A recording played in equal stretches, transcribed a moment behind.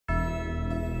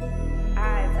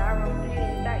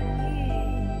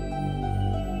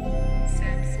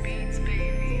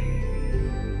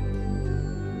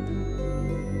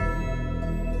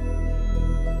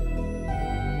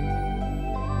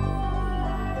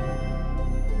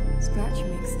Scratch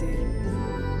mixed it.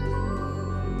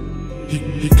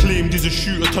 He claimed he's a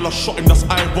shooter till I shot him, that's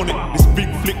ironic. This big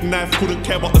flick knife couldn't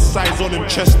care about the size on him.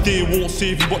 Chest day won't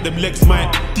save you but them legs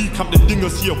might. Decamp the dinger,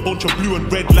 see a bunch of blue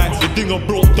and red lights. The dinger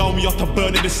broke down, we had to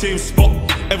burn it the same spot.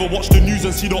 Ever watch the news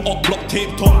and see the hot block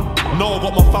taped on? Now I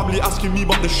got my family asking me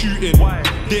about the shooting.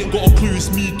 They ain't got a clue,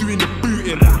 it's me doing the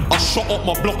booting. I shot up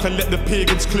my block and let the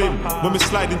pagans claim. When we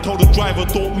sliding, tell the driver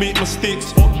don't make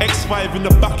mistakes. X5 in the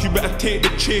back, you better take the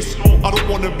chase. I don't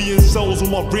wanna be in cells with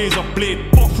my razor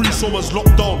blade. 3 summers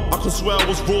locked down, I can swear I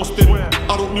was roasted.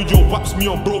 I don't need your waps, me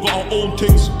and bro got our own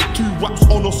things. 2 waps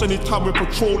on us anytime we're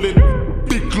patrolling.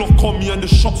 Big Glock on me and the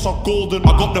shots are golden.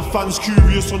 I got the fans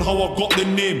curious on how I got the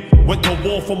name. Went to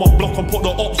war for my block and put the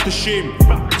ops to shame.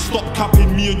 Stop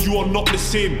capping, me and you are not the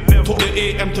same. Took the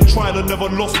AM to trial and never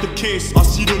lost the case. I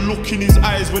see the look in his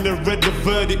eyes when they read the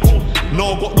verdict.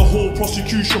 Now I got the whole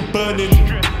prosecution burning.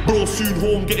 Bro soon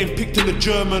home getting picked in the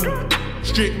German.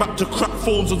 Straight back to crack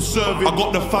phones and serving. I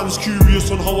got the fans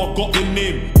curious on how I got the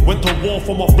name. Went to war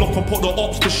for my block and put the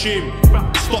ops to shame.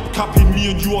 Stop capping, me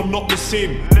and you are not the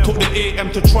same. Took the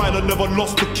AM to trial and never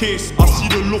lost the case. I see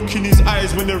the look in his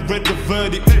eyes when they read the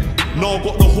verdict. Now I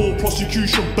got the whole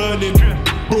prosecution burning.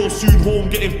 Bro soon home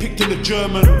getting picked in the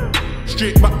German.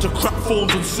 Straight back to crack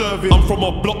phones and serving. I'm from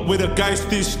a block where the guys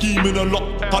stay scheming a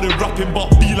lot. How they rapping but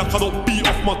be like I don't beat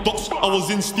off my dots. I was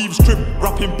in Steve's crib,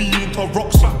 rapping B into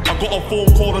rocks. I got a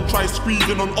phone call and tried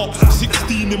squeezing on ops.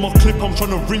 16 in my clip, I'm trying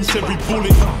to rinse every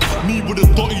bullet. Me with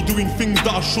a dotty doing things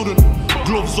that I shouldn't.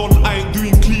 Gloves on, I ain't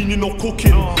doing cleaning or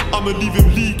cooking. I'ma leave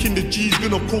him leaking, the G's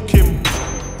gonna cook him.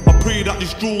 I pray that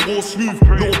this drill goes smooth.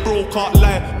 No bro can't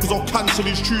lie, cause I'll cancel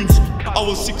his tunes. I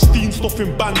was 16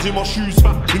 stuffing bands in my shoes.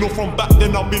 You know from back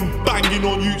then I've been banging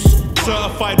on youths.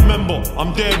 Certified member,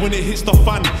 I'm there when it hits the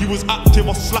fan. He was active,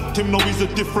 I slapped him, now he's a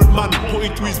different man. Put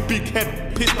it to his big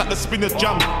head, pissed at the spinner's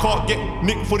jam. Can't get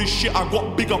nicked for this shit, I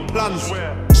got bigger plans.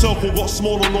 Circle got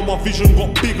smaller, now my vision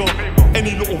got bigger.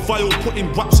 Any little vial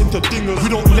putting raps into dingers. We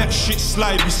don't let shit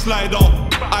slide, we slide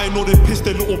up. I know they pissed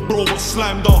their little bro got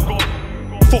slimed up.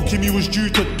 Fuck him, he was due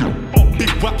to do.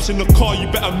 Big raps in the car, you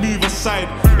better move aside.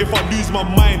 If I lose my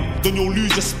mind, then you'll lose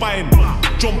your spine.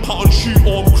 Jump out and shoot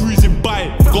or I'm cruising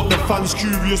by. Got the fans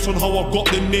curious on how I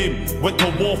got the name. Went to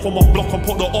war for my block and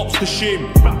put the ops to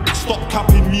shame. Stop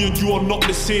capping, me and you are not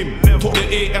the same. Took the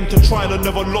AM to trial and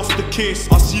never lost the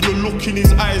case. I see the look in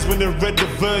his eyes when they read the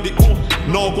verdict.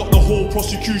 Now I got the whole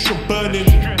prosecution burning.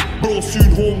 Bro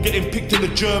soon home getting picked in the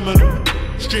German.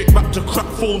 Straight back to crack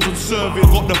phones and serving.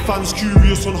 Got the fans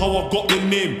curious on how I got the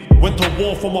name. Went to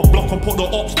war for my block and put the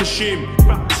ops to shame.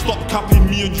 Stop capping,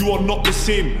 me and you are not the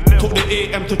same. Took the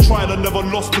AM to trial and never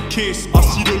lost the case. I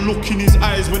see the look in his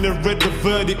eyes when they read the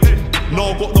verdict. Now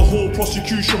I got the whole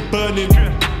prosecution burning.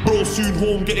 Bro soon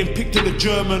home getting picked in the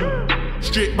German.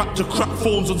 Straight back to crack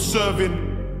phones and serving.